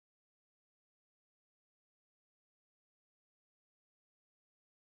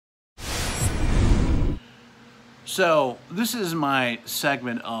So this is my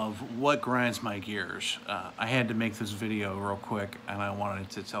segment of what grinds my gears. I had to make this video real quick, and I wanted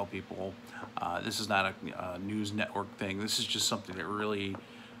to tell people this is not a news network thing. This is just something that really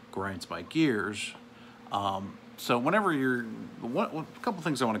grinds my gears. So whenever a couple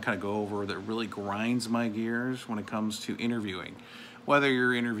things I want to kind of go over that really grinds my gears when it comes to interviewing. Whether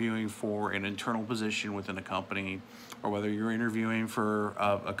you're interviewing for an internal position within a company, or whether you're interviewing for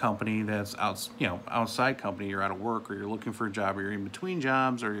a company that's outside company, you're out of work, or you're looking for a job, or you're in between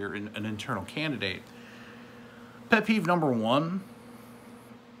jobs, or you're an internal candidate. Pet peeve number one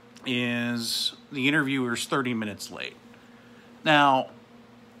is the interviewer's 30 minutes late. Now,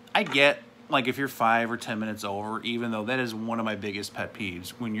 I get, like, if you're 5 or 10 minutes over, even though that is one of my biggest pet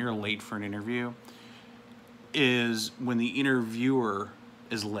peeves, when you're late for an interview, is when the interviewer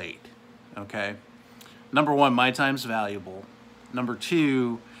is late, okay? Number one, my time's valuable. Number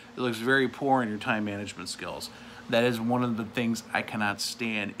two, it looks very poor in your time management skills. That is one of the things I cannot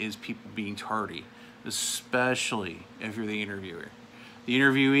stand, is people being tardy, especially if you're the interviewer. The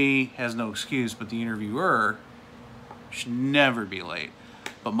interviewee has no excuse, but the interviewer should never be late.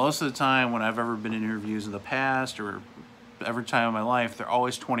 But most of the time, when I've ever been in interviews in the past, or every time in my life, they're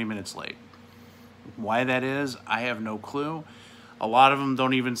always 20 minutes late. Why that is, I have no clue. A lot of them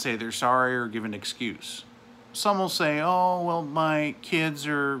don't even say they're sorry or give an excuse. Some will say, oh, well, my kids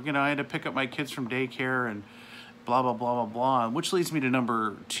are, I had to pick up my kids from daycare and blah, blah, blah, blah, blah. Which leads me to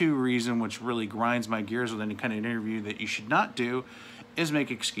number two reason, which really grinds my gears with any kind of interview that you should not do, is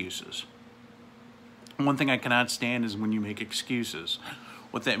make excuses. One thing I cannot stand is when you make excuses.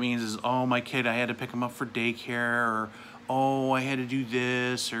 What that means is, oh, my kid, I had to pick him up for daycare, or, oh, I had to do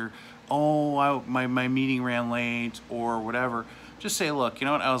this, or, oh, my meeting ran late, or whatever. Just say, look, you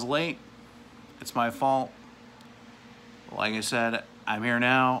know what, I was late. It's my fault. Like I said, I'm here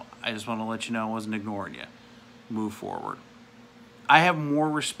now. I just want to let you know I wasn't ignoring you. Move forward. I have more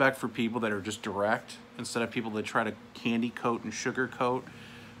respect for people that are just direct instead of people that try to candy coat and sugarcoat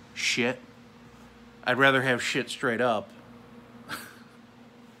shit. I'd rather have shit straight up.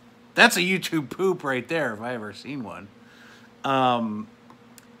 That's a YouTube poop right there, if I ever seen one.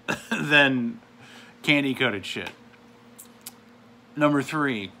 Than candy-coated shit. Number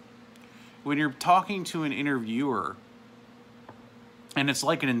three, when you're talking to an interviewer, and it's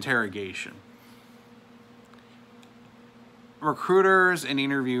like an interrogation, recruiters and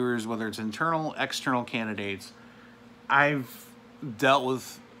interviewers, whether it's internal, external candidates, I've dealt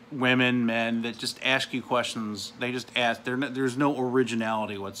with women, men that just ask you questions. They just ask. There's no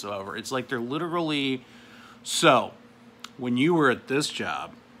originality whatsoever. It's like they're literally, so, when you were at this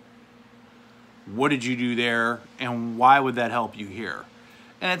job, what did you do there, and why would that help you here?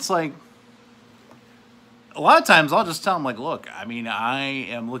 And it's like, a lot of times I'll just tell them, like, look, I mean, I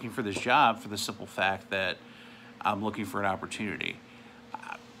am looking for this job for the simple fact that I'm looking for an opportunity.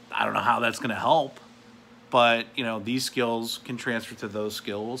 I don't know how that's going to help, but, these skills can transfer to those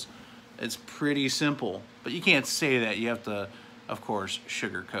skills. It's pretty simple, but you can't say that. You have to, of course,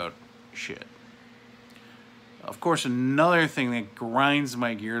 sugarcoat shit. Of course, another thing that grinds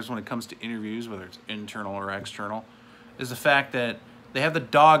my gears when it comes to interviews, whether it's internal or external, is the fact that they have the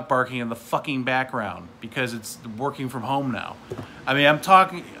dog barking in the fucking background because it's working from home now. I mean,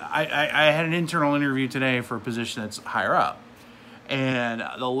 I had an internal interview today for a position that's higher up, and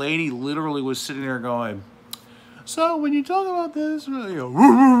the lady literally was sitting there going, so when you talk about this,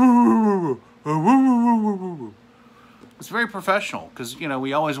 it's very professional, because,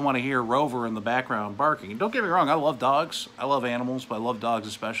 we always want to hear Rover in the background barking. Don't get me wrong, I love dogs. I love animals, but I love dogs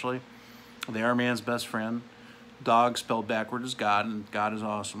especially. They are man's best friend. Dog spelled backward is God, and God is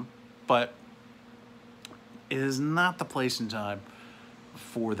awesome. But it is not the place and time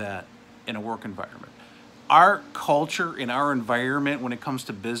for that in a work environment. Our culture in our environment, when it comes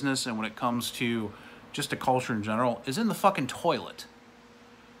to business and when it comes to just a culture in general, is in the fucking toilet.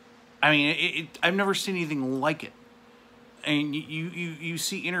 I mean, I've never seen anything like it. And you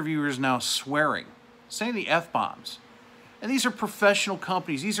see interviewers now swearing, saying the F-bombs. And these are professional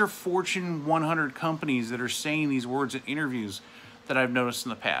companies. These are Fortune 100 companies that are saying these words in interviews that I've noticed in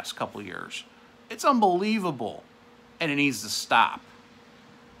the past couple of years. It's unbelievable, and it needs to stop.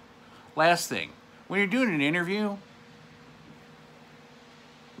 Last thing, when you're doing an interview,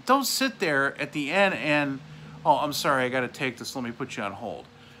 don't sit there at the end and, oh, I'm sorry, I got to take this. Let me put you on hold.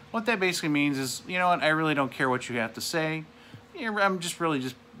 What that basically means is, you know what, I really don't care what you have to say. I'm just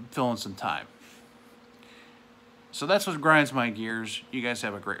filling some time. So that's what grinds my gears. You guys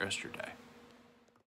have a great rest of your day.